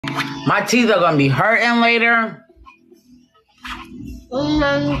My teeth are gonna be hurting later.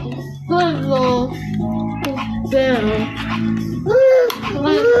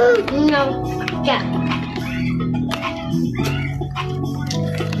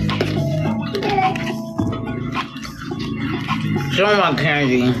 Show my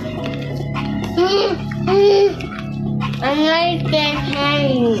candy. I like that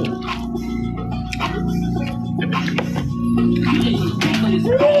candy.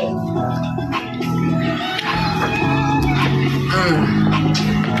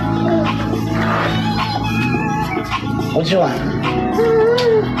 What you want?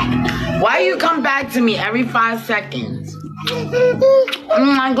 Why you come back to me every 5 seconds?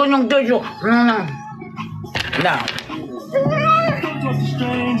 I'm gonna do you. No.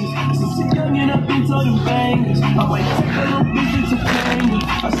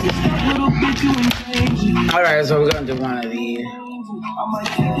 Alright, so we're gonna do one of these.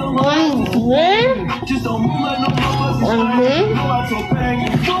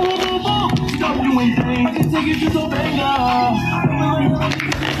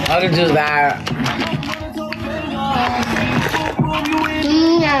 I can do that.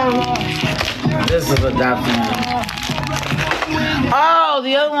 This is a definite. Oh,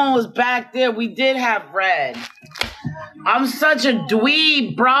 the other one was back there. We did have red. I'm such a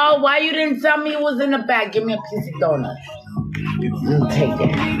dweeb, bro. Why you didn't tell me it was in the back? Give me a piece of donut. Take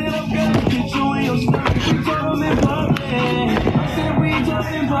it.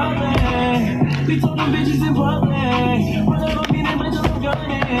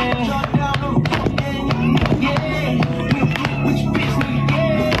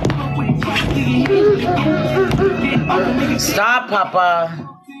 Stop, Papa.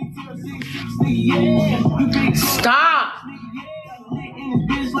 Stop.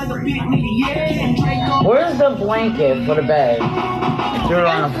 Where's the blanket for the bed? Threw it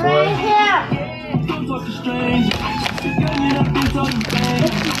on the floor. Here.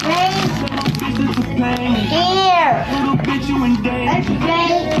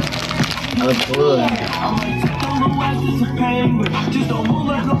 That's good.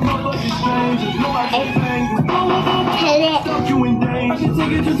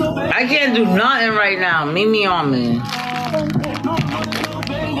 I can't do nothing right now. Meet me on me.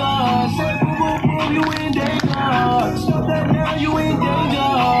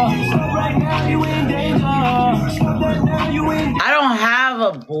 I don't have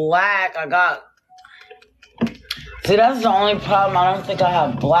a black. I got. See, that's the only problem. I don't think I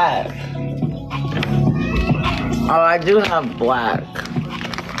have black. Oh, I do have black.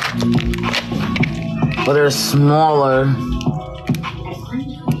 But they're smaller.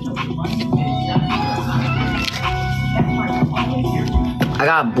 I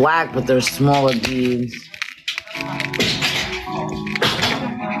got black, but they're smaller beads.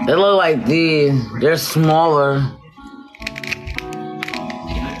 They look like these. They're smaller.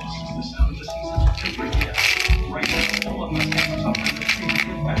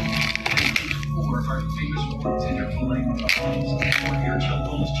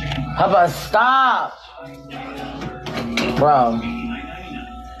 How about stop? Bro.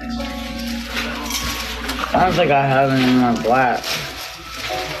 I don't think I have any more black.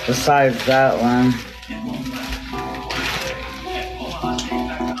 Besides that one.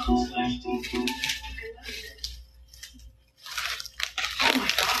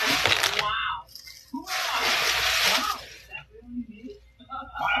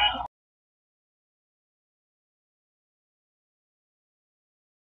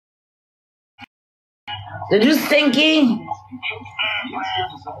 Did you stinky?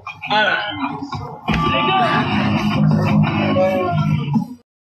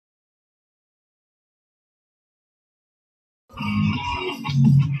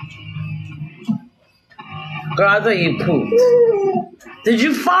 Girl, I thought you pooped. Did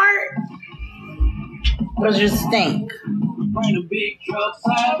you fart? Or did you stink?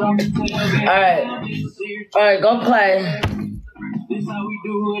 Alright. Alright, go play. This how we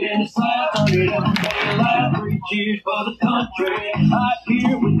do it in the South. 3 cheers for the country. Out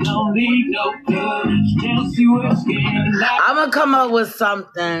here we don't leave no good. Still see what's getting. I'm gonna come up with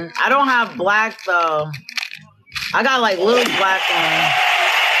something. I don't have black though. I got like little black ones.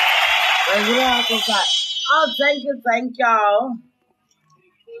 Like, what else is that? Oh, thank y'all.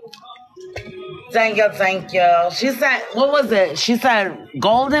 Thank you. She said, what was it? She said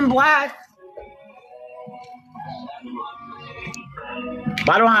golden black.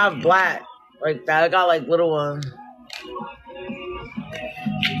 But I don't have black like that. I got like little ones.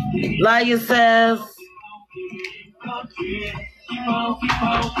 Love you, sis.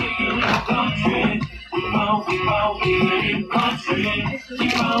 Brown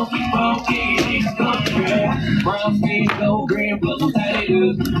skin, gold green, plus I'm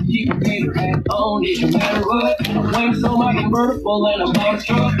tatted up. Keep a gator hat on, it no matter what. Wings on my convertible and a box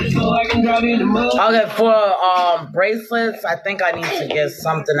truck, so I can drive in the mud. Okay, for bracelets, I think I need to get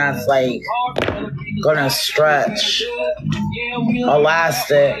something that's like gonna stretch,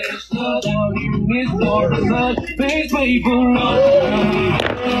 elastic.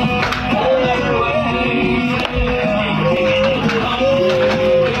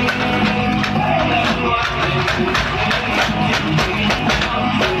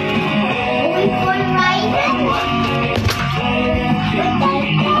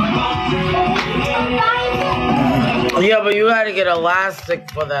 Yeah, but you gotta get elastic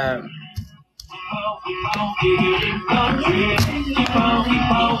for that.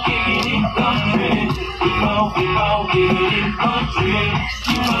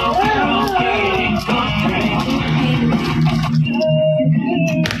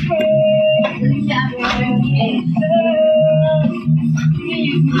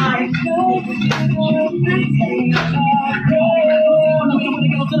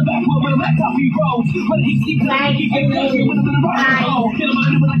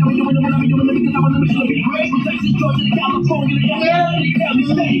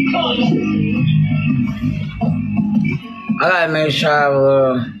 I gotta make sure I have a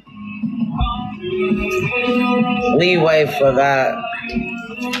little leeway for that.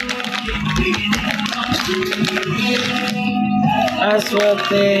 That's what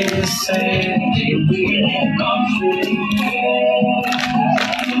they say.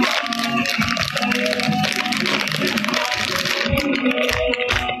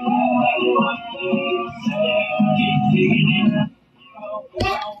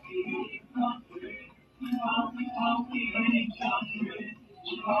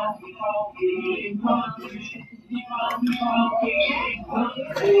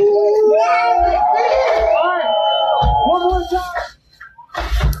 One more time.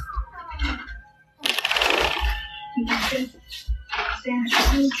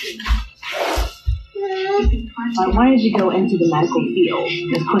 Why did you go into the medical field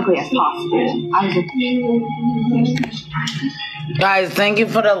as quickly as possible? I was Guys, thank you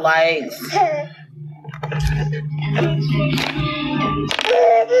for the likes.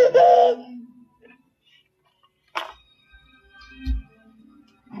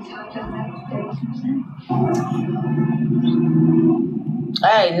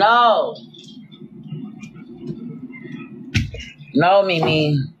 Hey, no. No,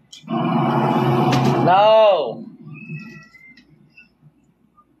 Mimi. No.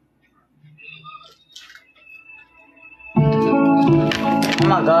 Oh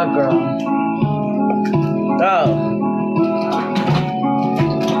my God, girl. Go.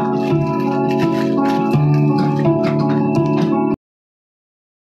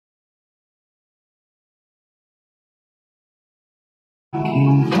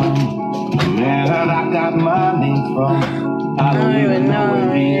 Man, I got my name from. I don't even know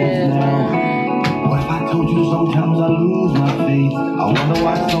where he is now. What if I told you sometimes I lose my faith? I wonder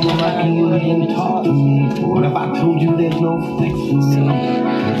why someone like you even talk to me. What if I told you there's no fixing me?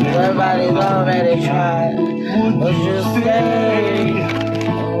 Everybody's already tried. Would you stay?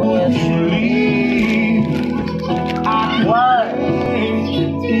 Would you leave? What?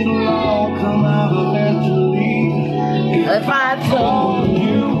 It'll all come out eventually. If I told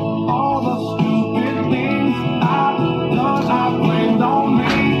you all the stupid things I've done, I blamed on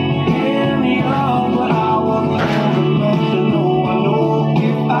me. Anyhow, but I was never let you know. I know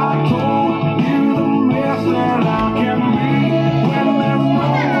if I told you the mess that I can be, when there's no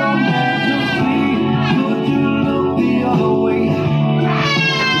one there to see, could you look the other way?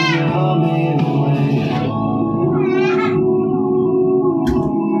 You love me anyway.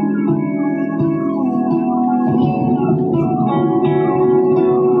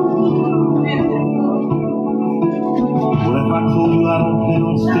 I told you I don't plan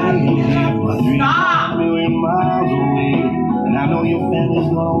on staying here. But 3 million miles away. And I know your family's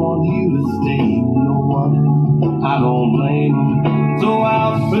gonna want you to stay. You know what? I don't blame them. So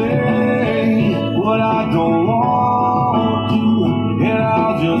I'll say what I don't want to. And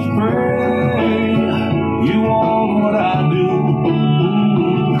I'll just pray you want what I do.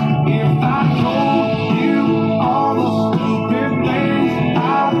 If I told you all the stupid things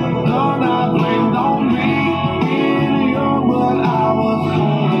I've done, I blamed on me. But I was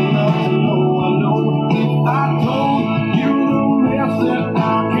old enough to know. I know if I told you the mess that I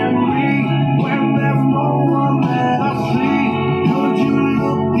can be, when there's no one there to see, could you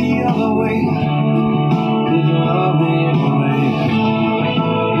look the other way? Could you love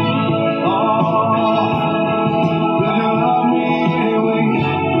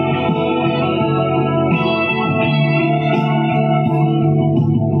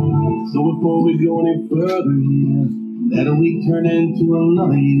before we go any further here. That a week turn into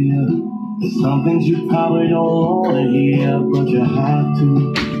another year. There's some things you probably don't want to hear, but you have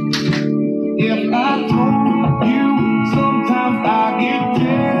to. If I told you, sometimes I get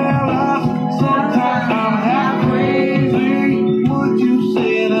jealous, sometimes I'm half crazy. Would you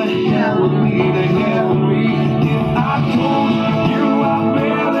say the hell would be the hell me? If I told you I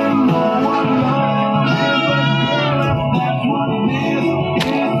barely know what love is, but girl, if that's what it is,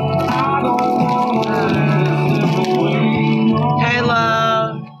 I don't wanna live the way. Hey,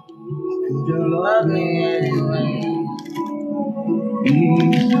 love. You love me anyway.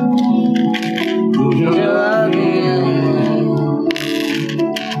 Would you love me anyway?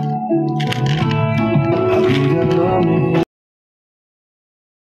 Would you love me anyway?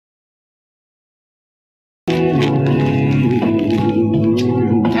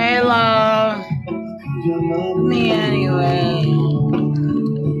 Hey, love. Would you love Me anyway.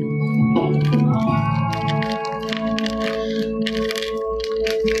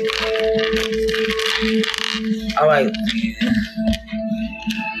 All right.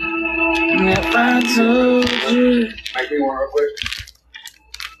 If I told you. Make me one real quick.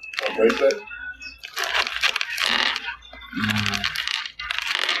 A bracelet.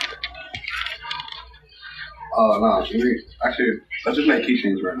 No, actually, let's just make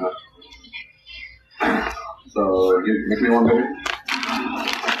keychains right now. So, make me one, baby.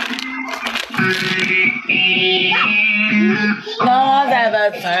 No one's ever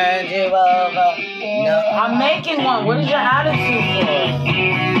turned you over. No, I'm making one. What is your attitude for?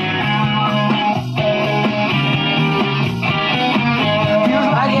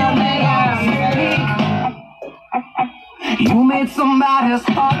 You made somebody's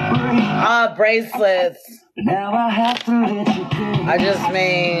heart break. Bracelets. Now I have to let you go. I just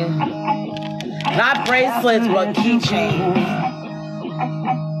mean, not bracelets, but keychains.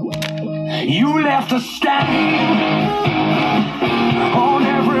 You left a stamp on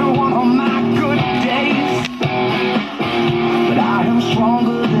every one of my good days, but I am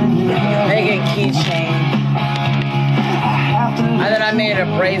stronger than you. Making keychain. And then I made a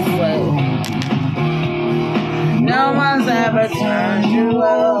bracelet. No one's ever turned you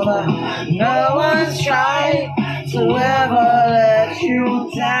over. No one's tried to ever let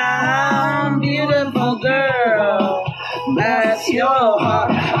you down. Beautiful girl, that's your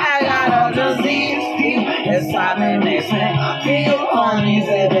heart. I got a disease deep inside me, makes me feel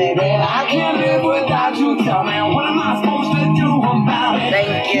uneasy, baby. I can't live without you. Tell me, what am I supposed to do about it?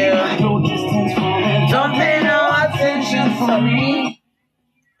 Thank you. Don't pay no attention to me.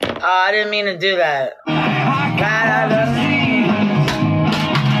 Oh, I didn't mean to do that.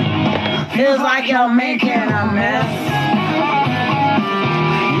 Feels like you're making a mess.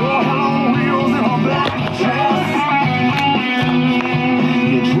 Your hello wheels in a black dress.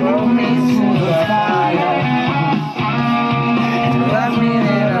 You drove me to the fire and left me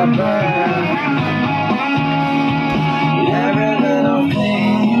there to burn. Every little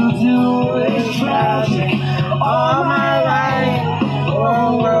thing you do is tragic. All my life, the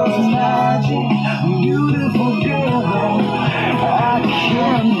whole world's magic. Beautiful girl, I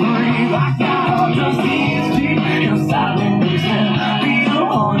can't breathe. I got a disease deep inside me, makes me feel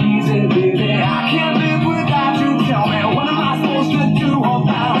uneasy, baby. I can't live without you. Tell me, what am I supposed to do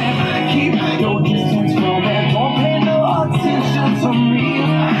about it? Keep your distance from me. Don't pay no attention to me.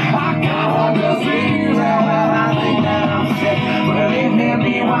 I got a disease, and well, I think that I'm sick. Believe me,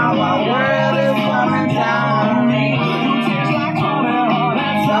 meanwhile, my world is coming down on me. You taste like honey,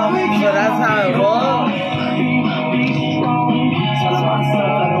 honey. Tell me, so that's how it was.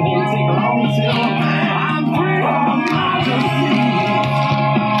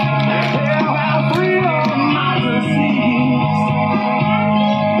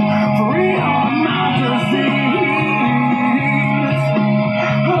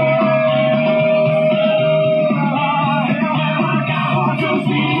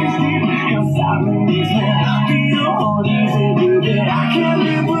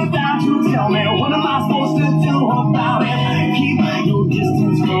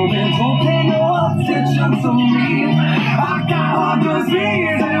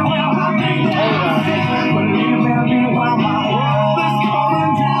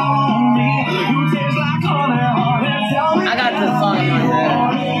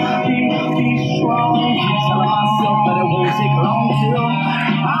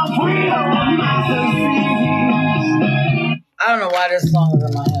 I don't know why this song is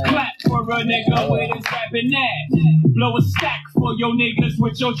in my head. Clap for a nigga with his rapping ass. Blow a stack for your niggas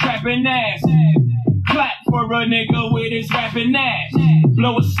with your trapping ass. Clap for a nigga with his rapping ass.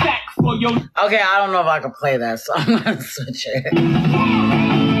 Blow a stack for your... Okay, I don't know if I can play that, so I'm gonna switch it.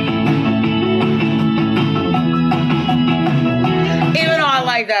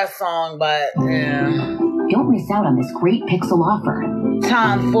 like that song, but yeah. Don't miss out on this great Pixel offer.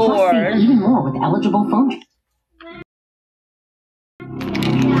 Tom Plus, Ford. save even more with eligible phone.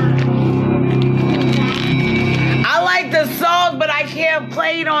 I like the song, but I can't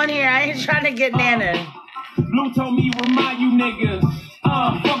play it on here. I ain't trying to get Nana. Blue told me remind you niggas.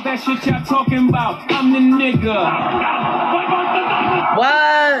 Fuck that shit y'all talking about. I'm the nigga.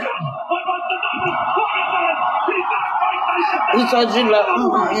 What? Who told you love?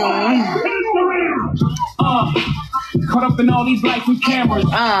 Caught up in all these lights and cameras.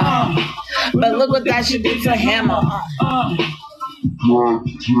 But look what that shit did to Hammer.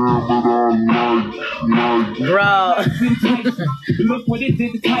 Bro. Look what it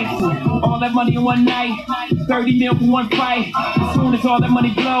did to Tyson. All that money in one night, 30 mil for one fight. As soon as all that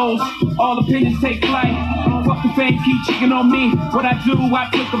money blows, all opinions take flight. Fucking fame keep cheating on me. What I do, I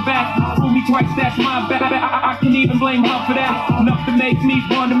took her back. Fool me twice, that's my bad. I can't even blame her for that. Enough to make me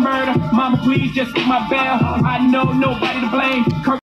want to murder. Mama, please just get my bail. I know nobody to blame.